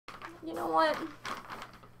You know what?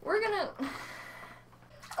 We're gonna...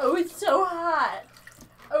 Oh, it's so hot!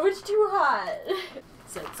 Oh, it's too hot!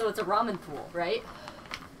 So it's a ramen pool, right?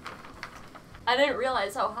 I didn't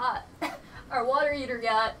realize how hot our water heater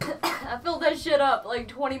got. I filled that shit up like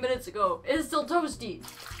 20 minutes ago. It's still toasty.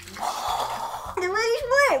 The water's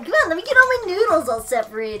warm. Come on, let me get all my noodles all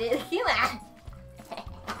separated. Come on.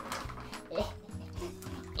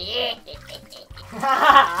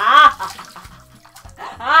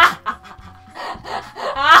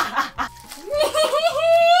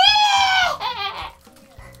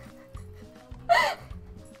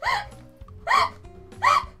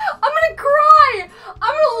 I'm gonna cry!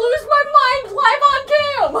 I'm gonna lose my mind live on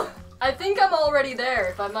cam! I think I'm already there,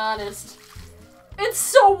 if I'm honest. It's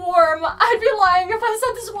so warm! I'd be lying if I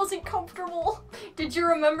said this wasn't comfortable. Did you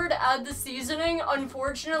remember to add the seasoning?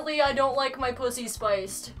 Unfortunately, I don't like my pussy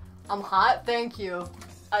spiced. I'm hot? Thank you.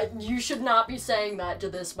 You should not be saying that to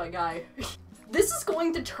this, my guy. This is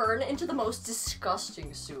going to turn into the most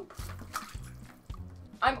disgusting soup.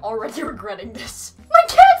 I'm already regretting this. My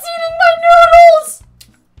cat's eating my noodles!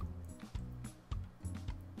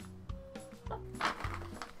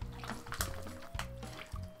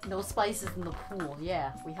 No spices in the pool.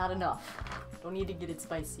 Yeah, we had enough. Don't need to get it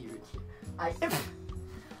spicier. I'm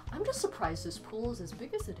just surprised this pool is as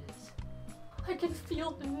big as it is. I can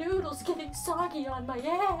feel the noodles getting soggy on my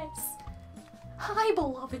ass. Hi,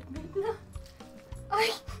 beloved Midna.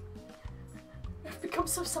 I've become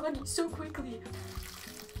so soggy so quickly.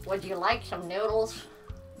 Would you like some noodles?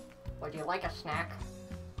 Would you like a snack?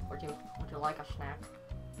 Would you like a snack?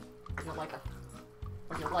 Would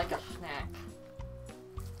you like a snack?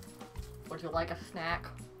 Would you like a snack?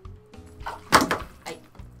 Hey,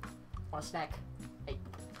 want a snack? Hey,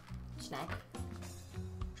 snack?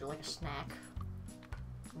 Would you like a snack?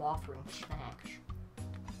 I'm offering snacks.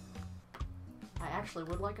 I actually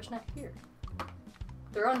would like a snack here.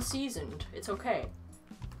 They're unseasoned. It's okay.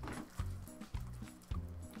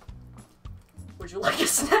 Would you like a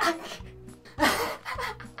snack? Hi,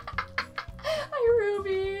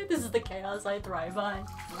 Ruby. This is the chaos I thrive on.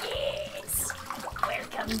 Yes.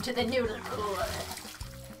 Welcome to the noodle pool.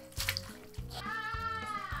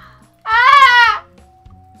 Ah!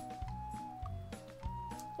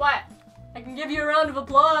 What? I can give you a round of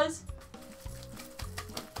applause.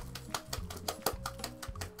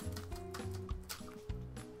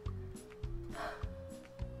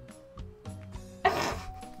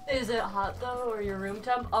 Is it hot though, or your room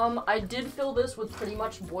temp? I did fill this with pretty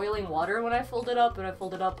much boiling water when I filled it up, and I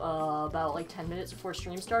filled it up about like 10 minutes before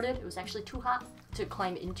stream started. It was actually too hot to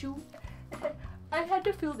climb into. I had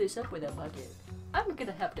to fill this up with a bucket. I'm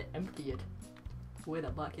gonna have to empty it with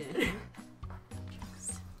a bucket.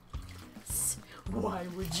 Why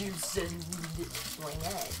would you send me this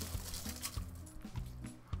plate?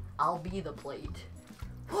 I'll be the plate.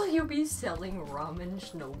 Will you be selling ramen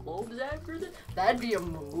snow globes after this? That'd be a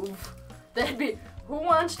move. That'd be— who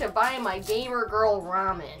wants to buy my gamer girl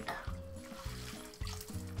ramen?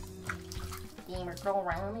 Gamer girl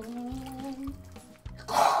ramen.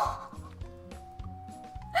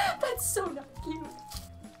 That's so not cute.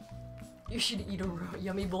 You should eat a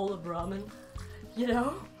yummy bowl of ramen. You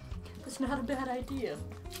know? That's not a bad idea.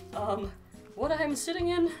 What I'm sitting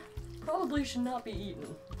in probably should not be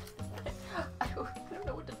eaten. I don't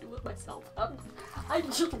know what to do with myself. I'm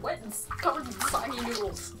just wet and covered in soggy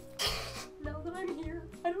noodles. Now that I'm here,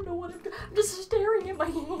 I don't know what I'm doing. I'm just staring at my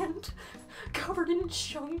hand, covered in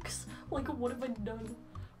chunks. Like, what have I done?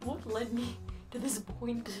 What led me to this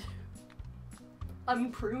point?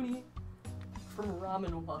 I'm pruny from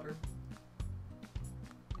ramen water.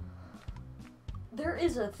 There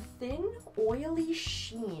is a thin, oily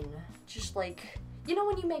sheen, just like— you know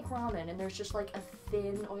when you make ramen and there's just like a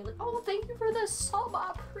thin, oily— oh, thank you for the sub,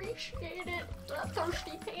 I appreciate it.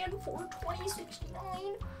 Thirsty Pan for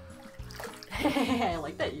 2069. I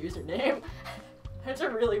like that username. That's a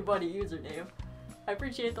really funny username. I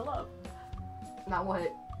appreciate the love. Now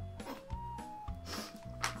what?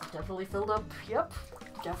 Definitely filled up, yep.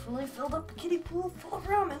 Definitely filled up the kiddie pool full of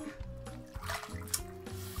ramen.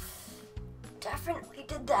 Definitely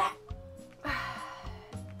did that.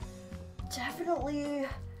 Definitely,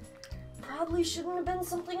 probably shouldn't have been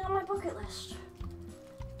something on my bucket list.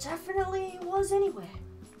 Definitely was anyway.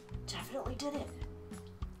 Definitely did it.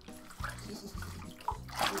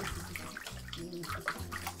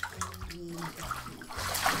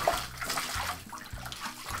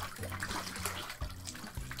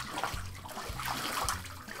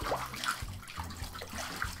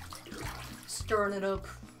 Stirring it up.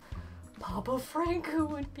 Papa Franco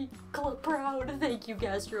would be proud. Thank you,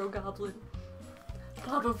 Gastro Goblin.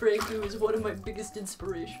 Papa Franco is one of my biggest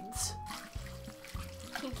inspirations.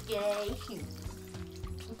 Okay, shoot.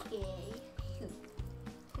 Okay, shoot.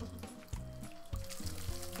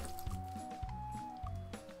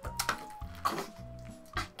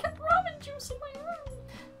 I got ramen juice in my room.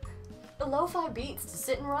 The lo-fi beats to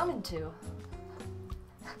sit in ramen to.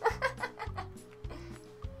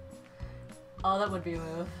 Oh, that would be a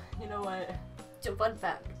move. You know what? So fun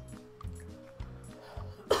fact.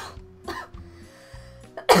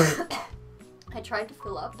 I tried to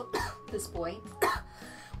fill up this boy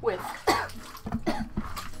with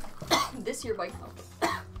this here bike pump.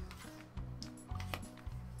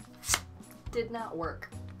 Did not work.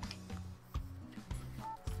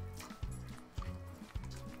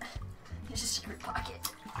 There's a secret pocket.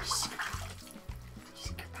 Secret pocket.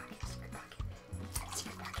 Secret pocket. Secret pocket.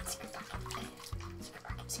 Secret pocket. Secret pocket. Secret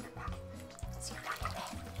pocket. Secret pocket. Secret pocket.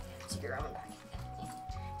 Secret ramen pocket.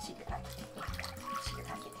 Secret pocket. Secret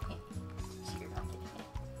pocket. Secret pocket.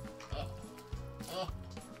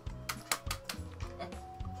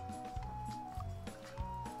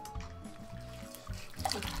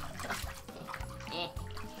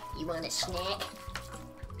 You want a snack?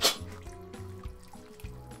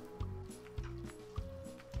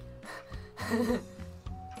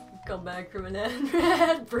 Come back from an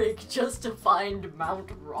ad break just to find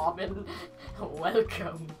Mount Ramen.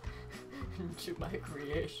 Welcome to my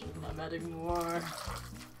creation. I'm adding more.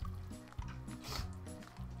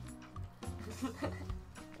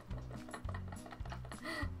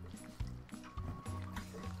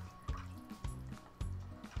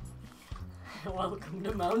 Welcome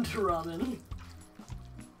to Mount Ramen.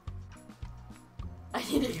 I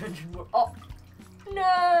need 800 more. Oh!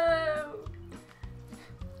 No!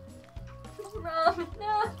 Ramen,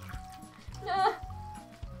 no! No!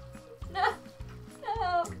 No!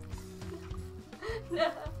 No!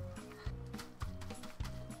 No!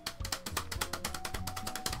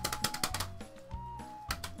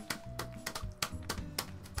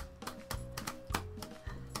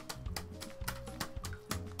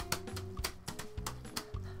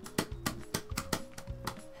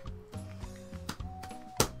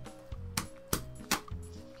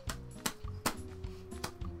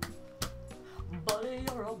 Buddy,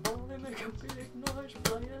 you're a boy, make a big noise,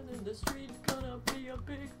 playing in the street, gonna be a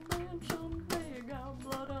big man someday. Got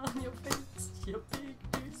blood on your face, you big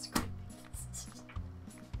disgrace.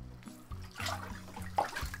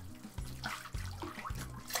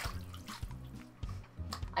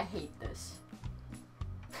 I hate this.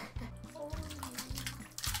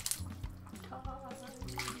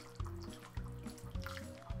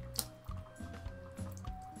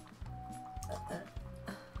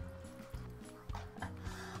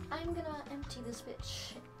 I'm gonna empty this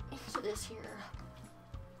bitch into this here.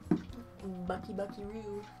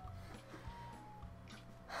 Bucky-roo.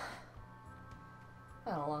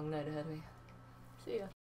 Got a long night ahead of me. See ya.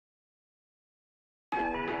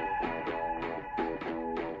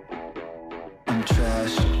 I'm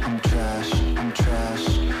trash, I'm trash, I'm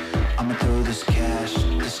trash. I'ma throw this cash,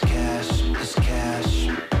 this cash, this cash.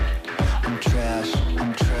 I'm trash,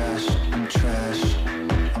 I'm trash, I'm trash.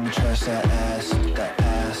 I'ma trash that ass, that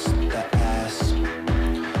ass.